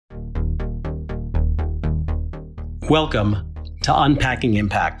Welcome to Unpacking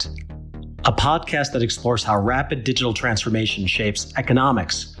Impact, a podcast that explores how rapid digital transformation shapes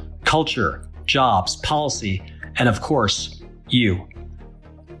economics, culture, jobs, policy, and of course, you.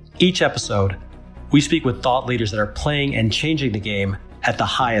 Each episode, we speak with thought leaders that are playing and changing the game at the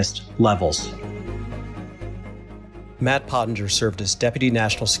highest levels. Matt Pottinger served as Deputy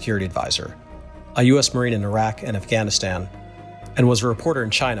National Security Advisor, a U.S. Marine in Iraq and Afghanistan, and was a reporter in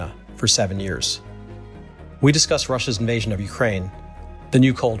China for 7 years. We discuss Russia's invasion of Ukraine, the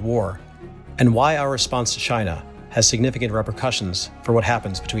new Cold War, and why our response to China has significant repercussions for what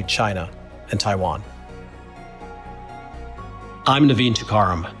happens between China and Taiwan. I'm Naveen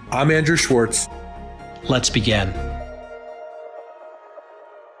Tukaram. I'm Andrew Schwartz. Let's begin.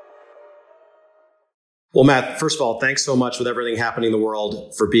 Well, Matt, first of all, thanks so much with everything happening in the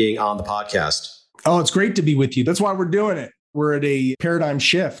world for being on the podcast. Oh, it's great to be with you. That's why we're doing it. We're at a paradigm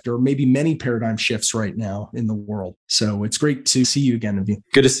shift, or maybe many paradigm shifts right now in the world. So it's great to see you again, Naveen.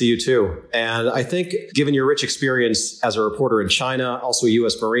 Good to see you too. And I think given your rich experience as a reporter in China, also a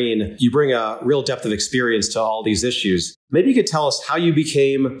U.S. Marine, you bring a real depth of experience to all these issues. Maybe you could tell us how you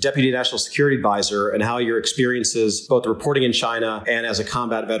became Deputy National Security Advisor and how your experiences, both reporting in China and as a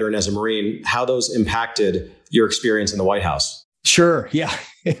combat veteran, as a Marine, how those impacted your experience in the White House. Sure. Yeah.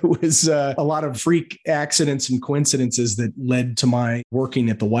 It was a lot of freak accidents and coincidences that led to my working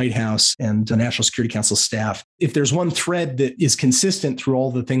at the White House and the National Security Council staff. If there's one thread that is consistent through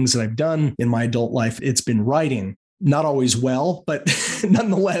all the things that I've done in my adult life, it's been writing. Not always well, but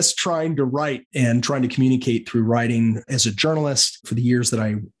nonetheless, trying to write and trying to communicate through writing as a journalist for the years that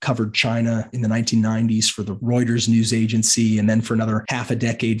I covered China in the 1990s for the Reuters news agency, and then for another half a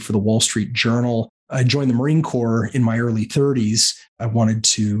decade for the Wall Street Journal. I joined the Marine Corps in my early 30s. I wanted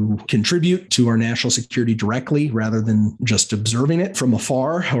to contribute to our national security directly rather than just observing it from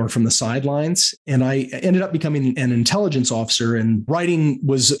afar or from the sidelines. And I ended up becoming an intelligence officer, and writing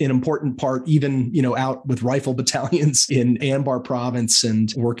was an important part, even, out with rifle battalions in Anbar province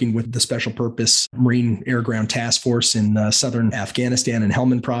and working with the Special Purpose Marine Air Ground Task Force in southern Afghanistan and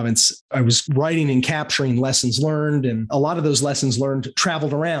Helmand province. I was writing and capturing lessons learned, and a lot of those lessons learned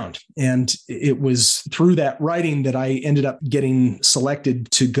traveled around. And it was through that writing that I ended up getting selected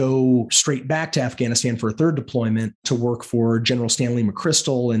to go straight back to Afghanistan for a third deployment to work for General Stanley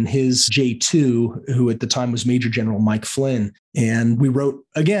McChrystal and his J2, who at the time was Major General Mike Flynn. And we wrote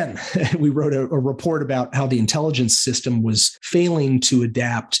a report about how the intelligence system was failing to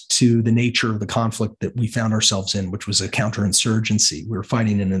adapt to the nature of the conflict that we found ourselves in, which was a counterinsurgency. We were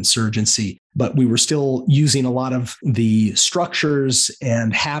fighting an insurgency, but we were still using a lot of the structures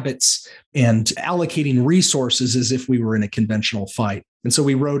and habits and allocating resources as if we were in a conventional fight. And so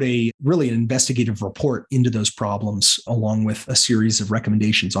we wrote an investigative report into those problems, along with a series of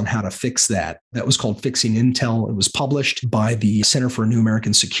recommendations on how to fix that. That was called Fixing Intel. It was published by the Center for New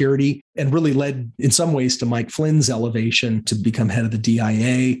American Security and really led in some ways to Mike Flynn's elevation to become head of the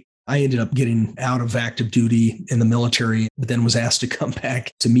DIA. I ended up getting out of active duty in the military, but then was asked to come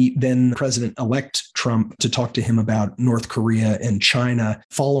back to meet then President-elect Trump to talk to him about North Korea and China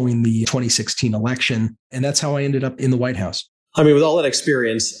following the 2016 election. And that's how I ended up in the White House. I mean, with all that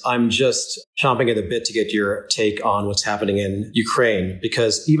experience, I'm just chomping at the bit to get your take on what's happening in Ukraine,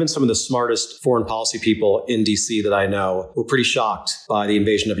 because even some of the smartest foreign policy people in DC that I know were pretty shocked by the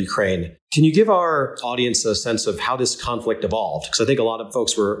invasion of Ukraine. Can you give our audience a sense of how this conflict evolved? Because I think a lot of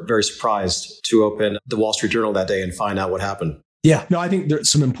folks were very surprised to open the Wall Street Journal that day and find out what happened. Yeah, no, I think there's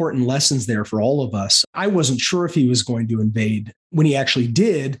some important lessons there for all of us. I wasn't sure if he was going to invade. When he actually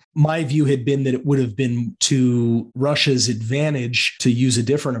did, my view had been that it would have been to Russia's advantage to use a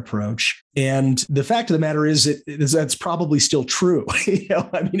different approach. And the fact of the matter is that's probably still true.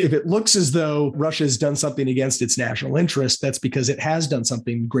 If it looks as though Russia has done something against its national interest, that's because it has done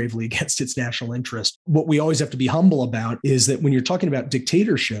something gravely against its national interest. What we always have to be humble about is that when you're talking about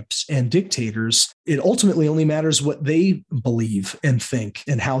dictatorships and dictators, it ultimately only matters what they believe and think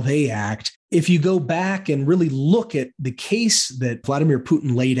and how they act. If you go back and really look at the case that Vladimir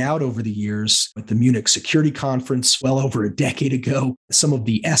Putin laid out over the years at the Munich Security Conference well over a decade ago, some of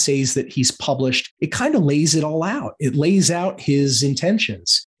the essays that he's published, it kind of lays it all out. It lays out his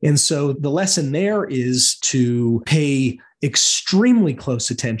intentions. And so the lesson there is to pay extremely close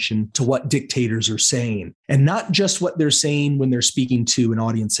attention to what dictators are saying, and not just what they're saying when they're speaking to an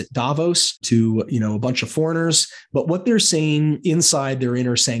audience at Davos, to, a bunch of foreigners, but what they're saying inside their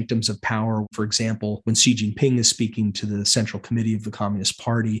inner sanctums of power. For example, when Xi Jinping is speaking to the Central Committee of the Communist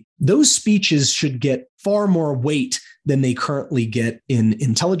Party, those speeches should get far more weight than they currently get in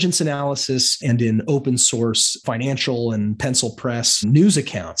intelligence analysis and in open source financial and pencil press news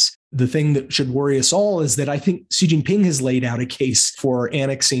accounts. The thing that should worry us all is that I think Xi Jinping has laid out a case for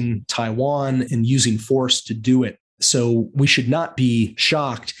annexing Taiwan and using force to do it. So we should not be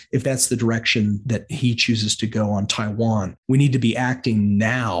shocked if that's the direction that he chooses to go on Taiwan. We need to be acting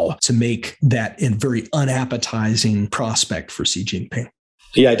now to make that a very unappetizing prospect for Xi Jinping.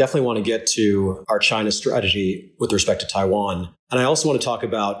 Yeah, I definitely want to get to our China strategy with respect to Taiwan. And I also want to talk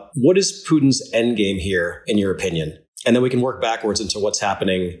about what is Putin's endgame here, in your opinion? And then we can work backwards into what's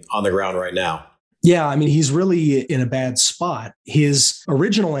happening on the ground right now. Yeah, I mean, he's really in a bad spot. His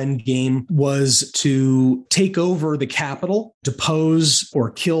original end game was to take over the capital, depose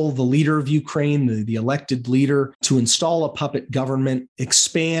or kill the leader of Ukraine, the elected leader, to install a puppet government,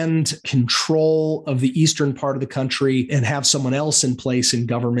 expand control of the eastern part of the country, and have someone else in place in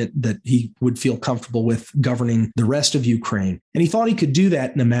government that he would feel comfortable with governing the rest of Ukraine. And he thought he could do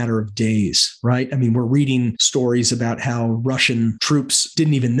that in a matter of days, right? I mean, we're reading stories about how Russian troops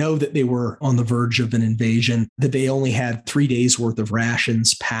didn't even know that they were on the verge of an invasion, that they only had 3 days worth of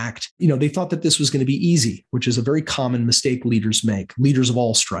rations packed. They thought that this was going to be easy, which is a very common mistake leaders make. Leaders of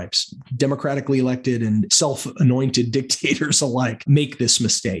all stripes, democratically elected and self-anointed dictators alike, make this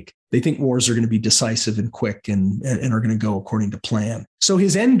mistake. They think wars are going to be decisive and quick and are going to go according to plan. So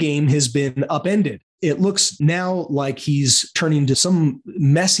his end game has been upended. It looks now like he's turning to some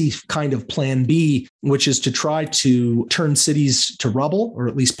messy kind of plan B, which is to try to turn cities to rubble, or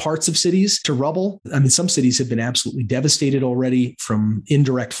at least parts of cities to rubble. I mean, some cities have been absolutely devastated already from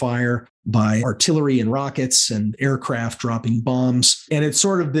indirect fire by artillery and rockets and aircraft dropping bombs. And it's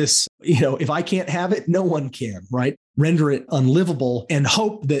sort of this, if I can't have it, no one can, right? Render it unlivable and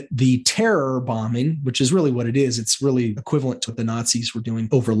hope that the terror bombing, which is really what it is, it's really equivalent to what the Nazis were doing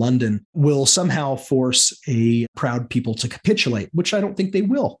over London, will somehow force a proud people to capitulate, which I don't think they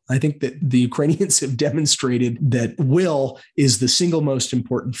will. I think that the Ukrainians have demonstrated that will is the single most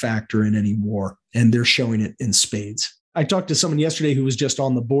important factor in any war, and they're showing it in spades. I talked to someone yesterday who was just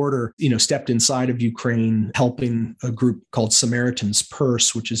on the border, stepped inside of Ukraine, helping a group called Samaritan's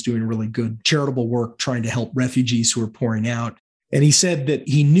Purse, which is doing really good charitable work, trying to help refugees who are pouring out. And he said that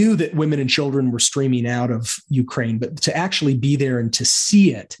he knew that women and children were streaming out of Ukraine, but to actually be there and to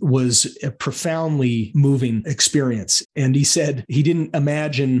see it was a profoundly moving experience. And he said he didn't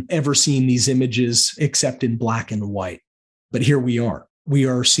imagine ever seeing these images except in black and white. But here we are. We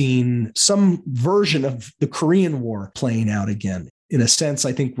are seeing some version of the Korean War playing out again. In a sense,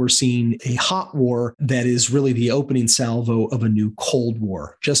 I think we're seeing a hot war that is really the opening salvo of a new Cold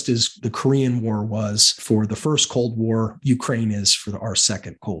War, just as the Korean War was for the first Cold War, Ukraine is for our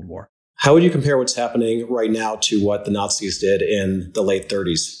second Cold War. How would you compare what's happening right now to what the Nazis did in the late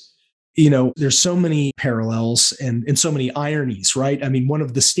 30s? There's so many parallels and so many ironies, right? I mean, one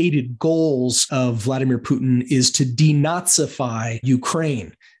of the stated goals of Vladimir Putin is to denazify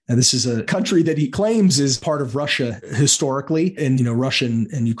Ukraine. Now, this is a country that he claims is part of Russia historically, and Russia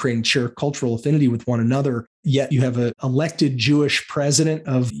and Ukraine share cultural affinity with one another. Yet you have an elected Jewish president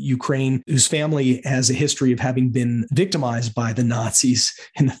of Ukraine whose family has a history of having been victimized by the Nazis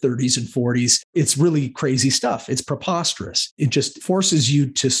in the 30s and 40s. It's really crazy stuff. It's preposterous. It just forces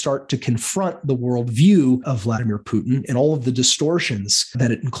you to start to confront the worldview of Vladimir Putin and all of the distortions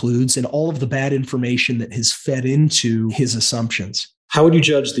that it includes and all of the bad information that has fed into his assumptions. How would you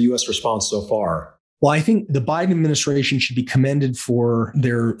judge the U.S. response so far? Well, I think the Biden administration should be commended for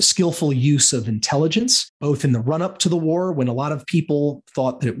their skillful use of intelligence, both in the run-up to the war, when a lot of people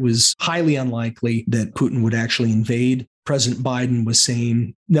thought that it was highly unlikely that Putin would actually invade. President Biden was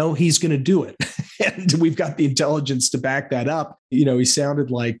saying, no, he's going to do it. And we've got the intelligence to back that up. He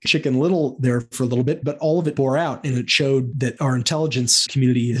sounded like Chicken Little there for a little bit, but all of it bore out. And it showed that our intelligence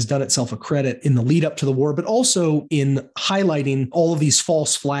community has done itself a credit in the lead up to the war, but also in highlighting all of these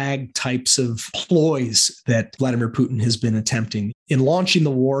false flag types of ploys that Vladimir Putin has been attempting. In launching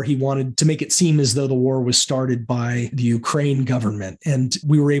the war, he wanted to make it seem as though the war was started by the Ukraine government. And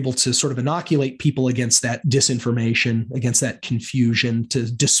we were able to sort of inoculate people against that disinformation, against that confusion, to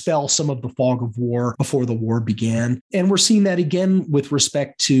dispel some of the fog of war before the war began. And we're seeing that again with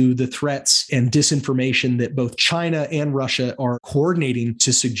respect to the threats and disinformation that both China and Russia are coordinating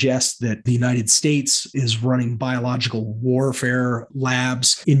to suggest that the United States is running biological warfare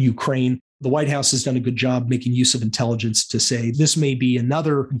labs in Ukraine. The White House has done a good job making use of intelligence to say this may be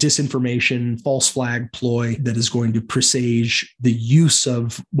another disinformation, false flag ploy that is going to presage the use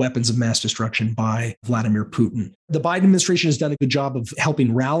of weapons of mass destruction by Vladimir Putin. The Biden administration has done a good job of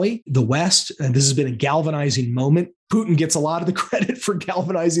helping rally the West, and this has been a galvanizing moment Putin gets a lot of the credit for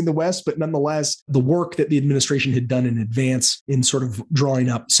galvanizing the West, but nonetheless, the work that the administration had done in advance in sort of drawing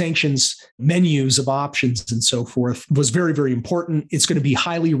up sanctions, menus of options, and so forth was very, very important. It's going to be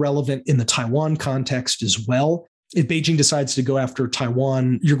highly relevant in the Taiwan context as well. If Beijing decides to go after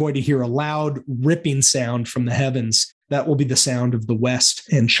Taiwan, you're going to hear a loud ripping sound from the heavens. That will be the sound of the West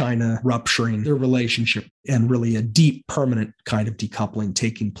and China rupturing their relationship and really a deep, permanent kind of decoupling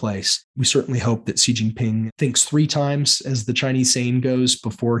taking place. We certainly hope that Xi Jinping thinks 3 times, as the Chinese saying goes,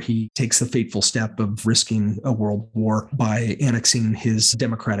 before he takes the fateful step of risking a world war by annexing his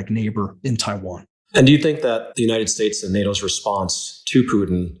democratic neighbor in Taiwan. And do you think that the United States and NATO's response to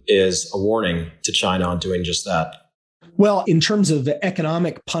Putin is a warning to China on doing just that? Well, in terms of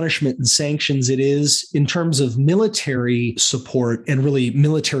economic punishment and sanctions, it is. In terms of military support and really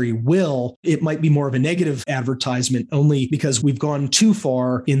military will, it might be more of a negative advertisement only because we've gone too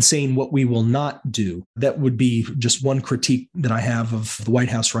far in saying what we will not do. That would be just one critique that I have of the White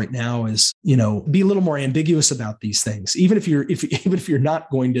House right now is, be a little more ambiguous about these things. Even if you're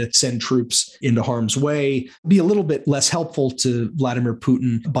not going to send troops into harm's way, be a little bit less helpful to Vladimir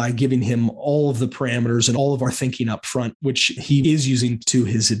Putin by giving him all of the parameters and all of our thinking up front, which he is using to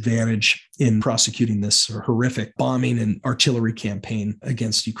his advantage in prosecuting this horrific bombing and artillery campaign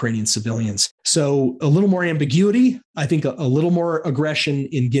against Ukrainian civilians. So a little more ambiguity, I think a little more aggression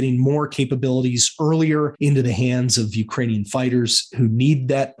in getting more capabilities earlier into the hands of Ukrainian fighters who need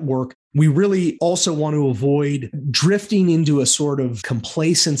that work. We really also want to avoid drifting into a sort of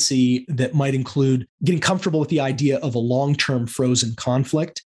complacency that might include getting comfortable with the idea of a long-term frozen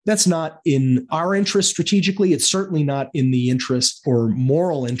conflict. That's not in our interest strategically. It's certainly not in the interest or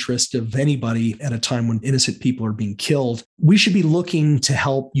moral interest of anybody at a time when innocent people are being killed. We should be looking to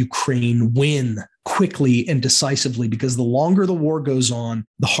help Ukraine win quickly and decisively, because the longer the war goes on,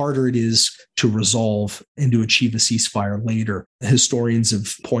 the harder it is to resolve and to achieve a ceasefire later. Historians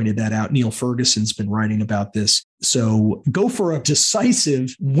have pointed that out. Neil Ferguson's been writing about this. So go for a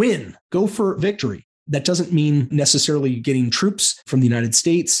decisive win. Go for victory. That doesn't mean necessarily getting troops from the United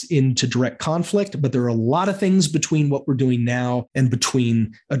States into direct conflict, but there are a lot of things between what we're doing now and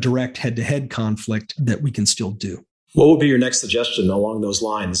between a direct head-to-head conflict that we can still do. What would be your next suggestion along those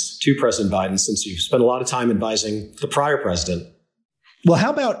lines to President Biden, since you've spent a lot of time advising the prior president? Well,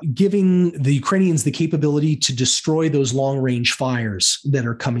 how about giving the Ukrainians the capability to destroy those long-range fires that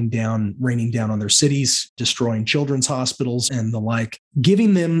are coming down, raining down on their cities, destroying children's hospitals and the like,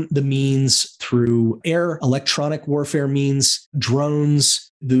 giving them the means through air, electronic warfare means,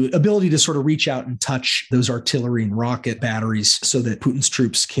 drones, the ability to sort of reach out and touch those artillery and rocket batteries so that Putin's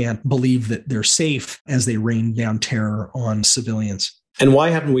troops can't believe that they're safe as they rain down terror on civilians. And why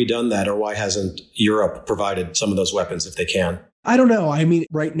haven't we done that, or why hasn't Europe provided some of those weapons if they can? I don't know. I mean,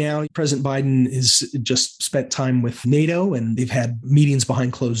 right now, President Biden has just spent time with NATO and they've had meetings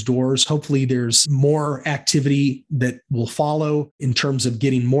behind closed doors. Hopefully, there's more activity that will follow in terms of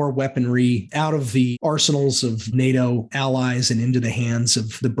getting more weaponry out of the arsenals of NATO allies and into the hands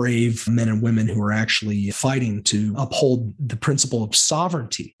of the brave men and women who are actually fighting to uphold the principle of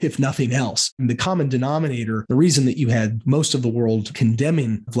sovereignty, if nothing else. And the common denominator, the reason that you had most of the world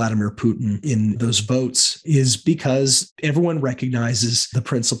condemning Vladimir Putin in those votes is because everyone recognizes the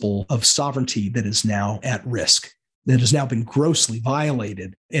principle of sovereignty that is now at risk, that has now been grossly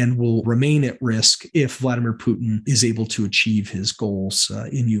violated and will remain at risk if Vladimir Putin is able to achieve his goals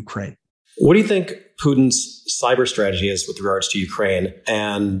in Ukraine. What do you think Putin's cyber strategy is with regards to Ukraine?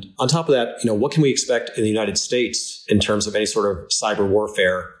 And on top of that, what can we expect in the United States in terms of any sort of cyber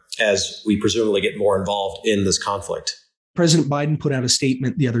warfare as we presumably get more involved in this conflict? President Biden put out a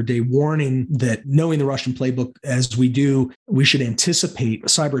statement the other day warning that, knowing the Russian playbook as we do, we should anticipate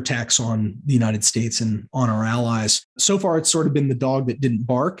cyber attacks on the United States and on our allies. So far, it's sort of been the dog that didn't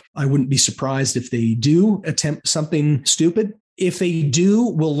bark. I wouldn't be surprised if they do attempt something stupid. If they do,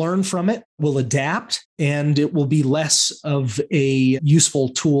 we'll learn from it, we'll adapt, and it will be less of a useful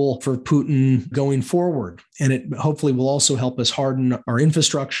tool for Putin going forward. And it hopefully will also help us harden our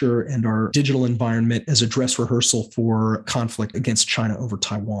infrastructure and our digital environment as a dress rehearsal for conflict against China over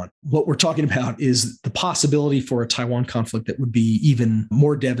Taiwan. What we're talking about is the possibility for a Taiwan conflict that would be even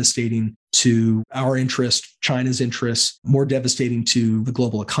more devastating to our interest, China's interests, more devastating to the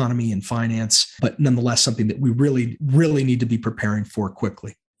global economy and finance, but nonetheless something that we really, really need to be preparing for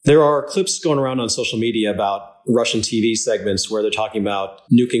quickly. There are clips going around on social media about Russian TV segments where they're talking about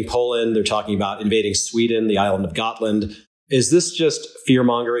nuking Poland, they're talking about invading Sweden, the island of Gotland. Is this just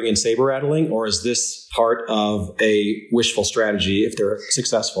fear-mongering and saber-rattling, or is this part of a wishful strategy if they're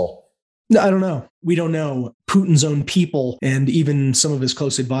successful? No, I don't know. We don't know. Putin's own people and even some of his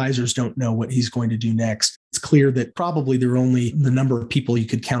close advisors don't know what he's going to do next. It's clear that probably there are only the number of people you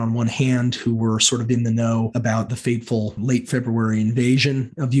could count on one hand who were sort of in the know about the fateful late February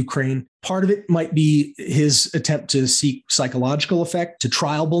invasion of Ukraine. Part of it might be his attempt to seek psychological effect, to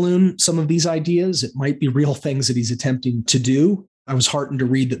trial balloon some of these ideas. It might be real things that he's attempting to do. I was heartened to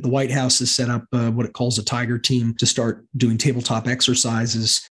read that the White House has set up what it calls a Tiger team to start doing tabletop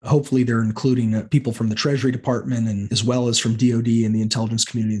exercises. Hopefully, they're including people from the Treasury Department and as well as from DOD and the intelligence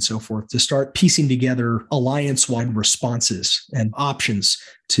community and so forth to start piecing together alliance-wide responses and options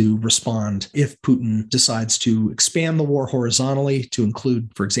to respond if Putin decides to expand the war horizontally to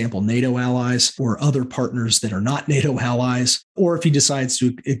include, for example, NATO allies or other partners that are not NATO allies, or if he decides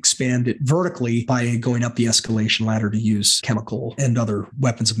to expand it vertically by going up the escalation ladder to use chemical and other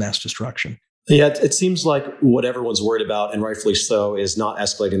weapons of mass destruction. Yeah, it seems like what everyone's worried about, and rightfully so, is not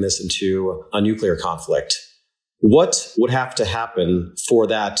escalating this into a nuclear conflict. What would have to happen for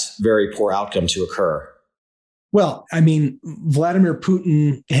that very poor outcome to occur? Well, I mean, Vladimir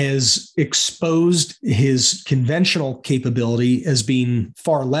Putin has exposed his conventional capability as being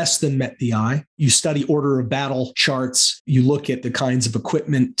far less than met the eye. You study order of battle charts, you look at the kinds of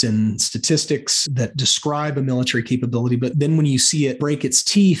equipment and statistics that describe a military capability, but then when you see it break its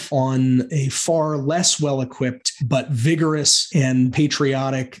teeth on a far less well-equipped but vigorous and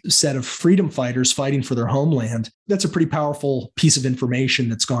patriotic set of freedom fighters fighting for their homeland, that's a pretty powerful piece of information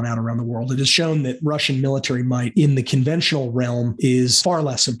that's gone out around the world. It has shown that Russian military might in the conventional realm is far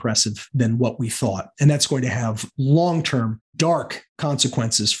less impressive than what we thought. And that's going to have long-term dark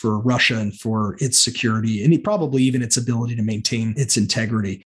consequences for Russia and for its security, and probably even its ability to maintain its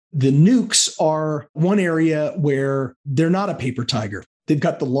integrity. The nukes are one area where they're not a paper tiger. They've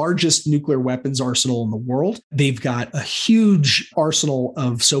got the largest nuclear weapons arsenal in the world. They've got a huge arsenal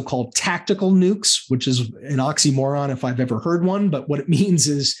of so-called tactical nukes, which is an oxymoron if I've ever heard one. But what it means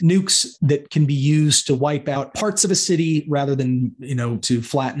is nukes that can be used to wipe out parts of a city rather than, to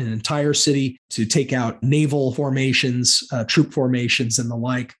flatten an entire city, to take out naval formations, troop formations, and the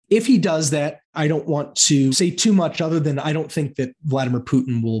like. If he does that, I don't want to say too much other than I don't think that Vladimir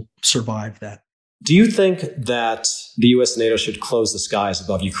Putin will survive that. Do you think that the U.S. and NATO should close the skies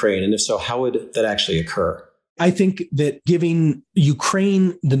above Ukraine? And if so, how would that actually occur? I think that giving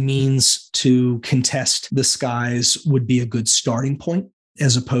Ukraine the means to contest the skies would be a good starting point,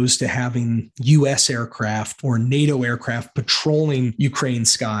 as opposed to having U.S. aircraft or NATO aircraft patrolling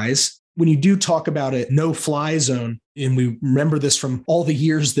Ukraine's skies. When you do talk about a no-fly zone, and we remember this from all the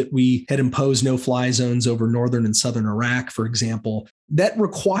years that we had imposed no-fly zones over northern and southern Iraq, for example, that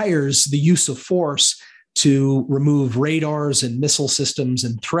requires the use of force to remove radars and missile systems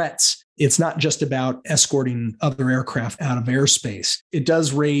and threats. It's not just about escorting other aircraft out of airspace. It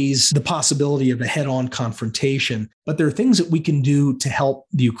does raise the possibility of a head-on confrontation, but there are things that we can do to help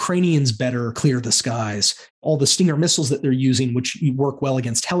the Ukrainians better clear the skies. All the Stinger missiles that they're using, which work well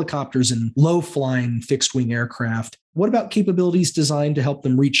against helicopters and low-flying fixed-wing aircraft. What about capabilities designed to help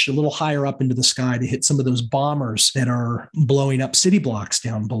them reach a little higher up into the sky to hit some of those bombers that are blowing up city blocks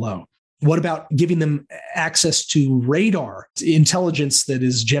down below? What about giving them access to radar, intelligence that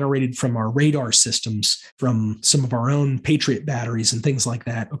is generated from our radar systems, from some of our own Patriot batteries and things like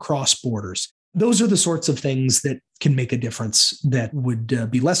that across borders? Those are the sorts of things that can make a difference that would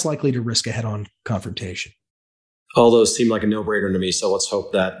be less likely to risk a head-on confrontation. All those seem like a no-brainer to me. So let's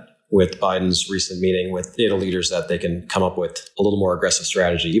hope that with Biden's recent meeting with NATO leaders that they can come up with a little more aggressive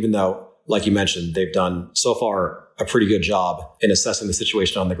strategy, even though, like you mentioned, they've done so far a pretty good job in assessing the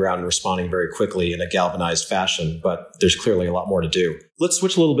situation on the ground and responding very quickly in a galvanized fashion. But there's clearly a lot more to do. Let's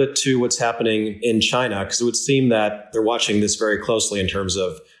switch a little bit to what's happening in China, because it would seem that they're watching this very closely in terms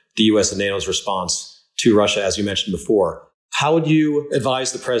of the U.S. and NATO's response to Russia, as you mentioned before. How would you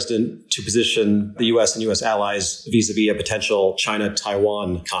advise the president to position the U.S. and U.S. allies vis-a-vis a potential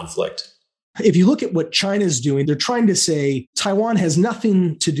China-Taiwan conflict? If you look at what China's doing, they're trying to say Taiwan has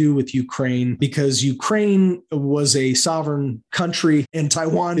nothing to do with Ukraine because Ukraine was a sovereign country and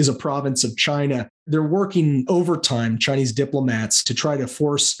Taiwan is a province of China. They're working overtime, Chinese diplomats, to try to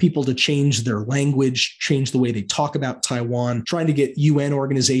force people to change their language, change the way they talk about Taiwan, trying to get UN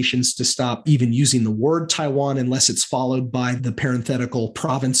organizations to stop even using the word Taiwan unless it's followed by the parenthetical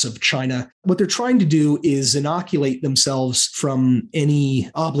province of China. What they're trying to do is inoculate themselves from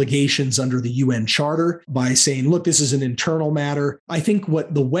any obligations under the UN Charter by saying, look, this is an internal matter. I think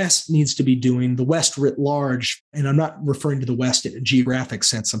what the West needs to be doing, the West writ large, and I'm not referring to the West in a geographic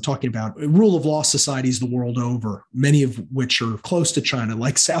sense, I'm talking about rule of law societies the world over, many of which are close to China,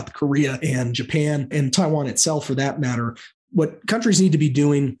 like South Korea and Japan and Taiwan itself, for that matter. What countries need to be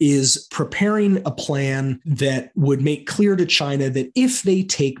doing is preparing a plan that would make clear to China that if they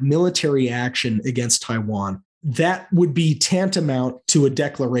take military action against Taiwan, that would be tantamount to a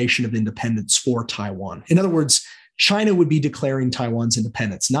declaration of independence for Taiwan. In other words, China would be declaring Taiwan's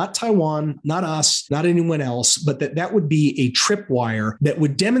independence, not Taiwan, not us, not anyone else, but that would be a tripwire that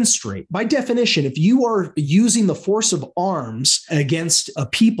would demonstrate, by definition, if you are using the force of arms against a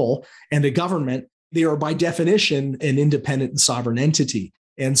people and a government, they are by definition an independent and sovereign entity.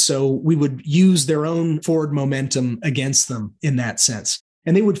 And so we would use their own forward momentum against them in that sense.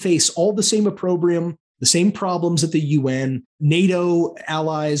 And they would face all the same opprobrium, the same problems at the UN. NATO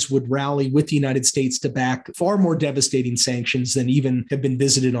allies would rally with the United States to back far more devastating sanctions than even have been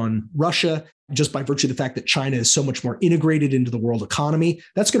visited on Russia, just by virtue of the fact that China is so much more integrated into the world economy.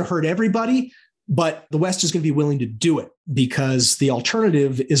 That's going to hurt everybody. But the West is going to be willing to do it because the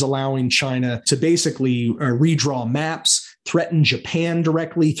alternative is allowing China to basically redraw maps, threaten Japan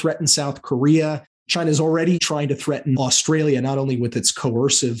directly, threaten South Korea. China is already trying to threaten Australia, not only with its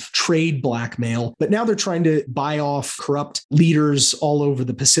coercive trade blackmail, but now they're trying to buy off corrupt leaders all over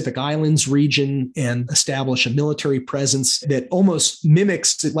the Pacific Islands region and establish a military presence that almost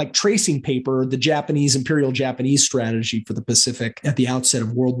mimics, like tracing paper, the Imperial Japanese strategy for the Pacific at the outset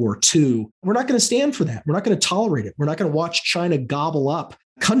of World War II. We're not going to stand for that. We're not going to tolerate it. We're not going to watch China gobble up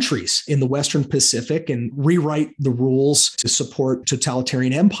countries in the Western Pacific and rewrite the rules to support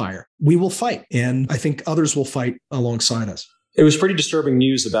totalitarian empire. We will fight, and I think others will fight alongside us. It was pretty disturbing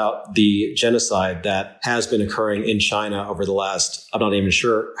news about the genocide that has been occurring in China over the last, I'm not even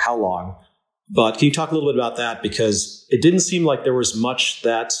sure how long. But can you talk a little bit about that? Because it didn't seem like there was much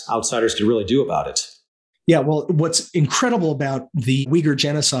that outsiders could really do about it. Yeah, well, what's incredible about the Uyghur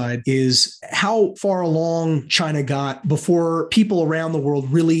genocide is how far along China got before people around the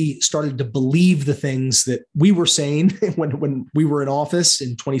world really started to believe the things that we were saying when we were in office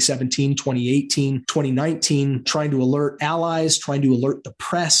in 2017, 2018, 2019, trying to alert allies, trying to alert the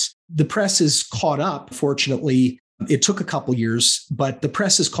press. The press is caught up, fortunately. It took a couple years, but the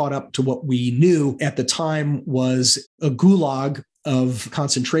press is caught up to what we knew at the time was a gulag of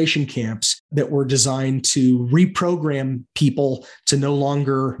concentration camps that were designed to reprogram people to no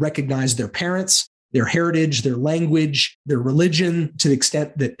longer recognize their parents, their heritage, their language, their religion, to the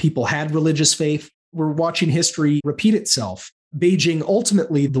extent that people had religious faith. We're watching history repeat itself. Beijing,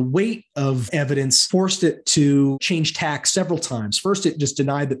 ultimately, the weight of evidence forced it to change tack several times. First, it just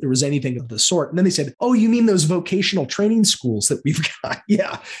denied that there was anything of the sort. And then they said, oh, you mean those vocational training schools that we've got?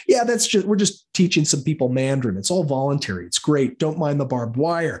 Yeah, we're just teaching some people Mandarin. It's all voluntary. It's great. Don't mind the barbed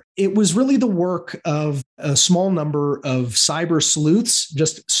wire. It was really the work of a small number of cyber sleuths,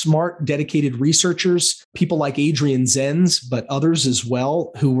 just smart, dedicated researchers, people like Adrian Zenz, but others as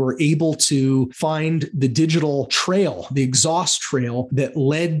well, who were able to find the digital trail, the exhaust trail that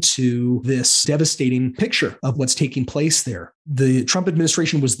led to this devastating picture of what's taking place there. The Trump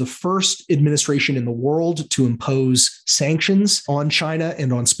administration was the first administration in the world to impose sanctions on China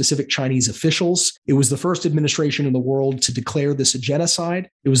and on specific Chinese officials. It was the first administration in the world to declare this a genocide.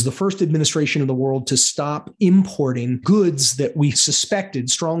 It was the first administration in the world to stop importing goods that we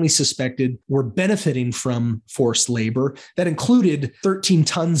strongly suspected, were benefiting from forced labor. That included 13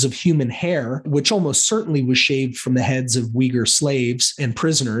 tons of human hair, which almost certainly was shaved from the heads of Uyghur slaves and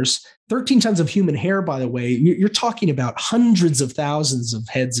prisoners. 13 tons of human hair, by the way, you're talking about hundreds of thousands of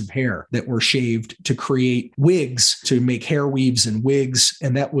heads of hair that were shaved to create wigs, to make hair weaves and wigs.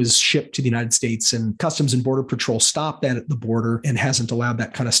 And that was shipped to the United States, and Customs and Border Patrol stopped that at the border and hasn't allowed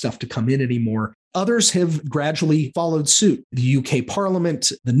that kind of stuff to come in anymore. Others have gradually followed suit. The UK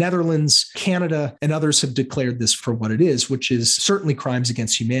Parliament, the Netherlands, Canada, and others have declared this for what it is, which is certainly crimes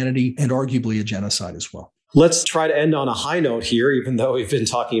against humanity and arguably a genocide as well. Let's try to end on a high note here, even though we've been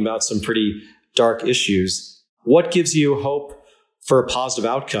talking about some pretty dark issues. What gives you hope for a positive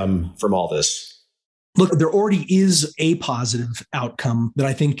outcome from all this? Look, there already is a positive outcome that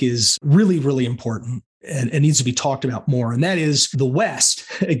I think is really, really important and needs to be talked about more. And that is the West.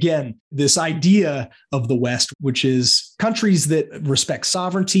 Again, this idea of the West, which is countries that respect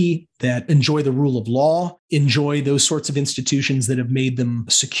sovereignty, that enjoy the rule of law, enjoy those sorts of institutions that have made them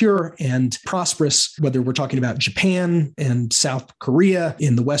secure and prosperous, whether we're talking about Japan and South Korea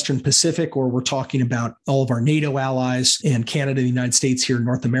in the Western Pacific, or we're talking about all of our NATO allies and Canada and the United States here in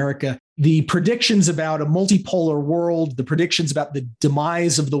North America. The predictions about a multipolar world, the predictions about the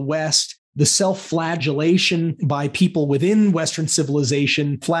demise of the West, the self-flagellation by people within Western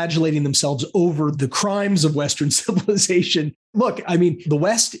civilization, flagellating themselves over the crimes of Western civilization. Look, I mean, the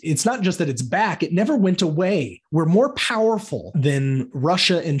West, it's not just that it's back, it never went away. We're more powerful than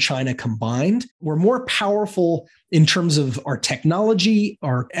Russia and China combined. We're more powerful in terms of our technology,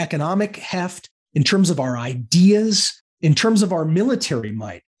 our economic heft, in terms of our ideas, in terms of our military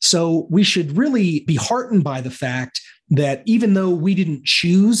might. So we should really be heartened by the fact that even though we didn't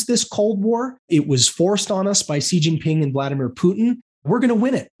choose this Cold War, it was forced on us by Xi Jinping and Vladimir Putin. We're going to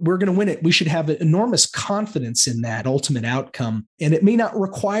win it. We're going to win it. We should have enormous confidence in that ultimate outcome. And it may not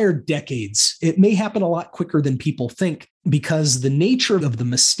require decades. It may happen a lot quicker than people think, because the nature of the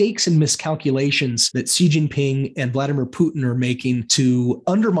mistakes and miscalculations that Xi Jinping and Vladimir Putin are making to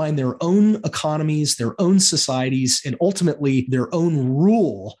undermine their own economies, their own societies, and ultimately their own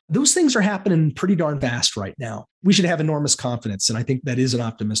rule, those things are happening pretty darn fast right now. We should have enormous confidence. And I think that is an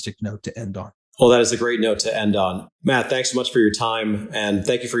optimistic note to end on. Well, that is a great note to end on. Matt, thanks so much for your time. And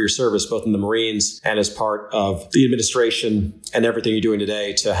thank you for your service, both in the Marines and as part of the administration and everything you're doing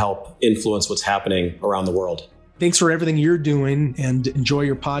today to help influence what's happening around the world. Thanks for everything you're doing, and enjoy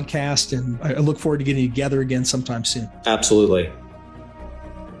your podcast. And I look forward to getting together again sometime soon. Absolutely.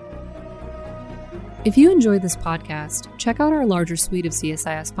 If you enjoyed this podcast, check out our larger suite of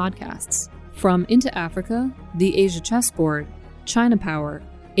CSIS podcasts. From Into Africa, The Asia Chessboard, China Power,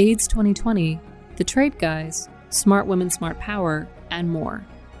 AIDS 2020, The Trade Guys, Smart Women, Smart Power, and more.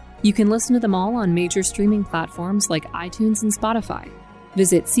 You can listen to them all on major streaming platforms like iTunes and Spotify.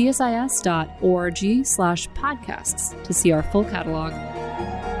 Visit csis.org/podcasts to see our full catalog.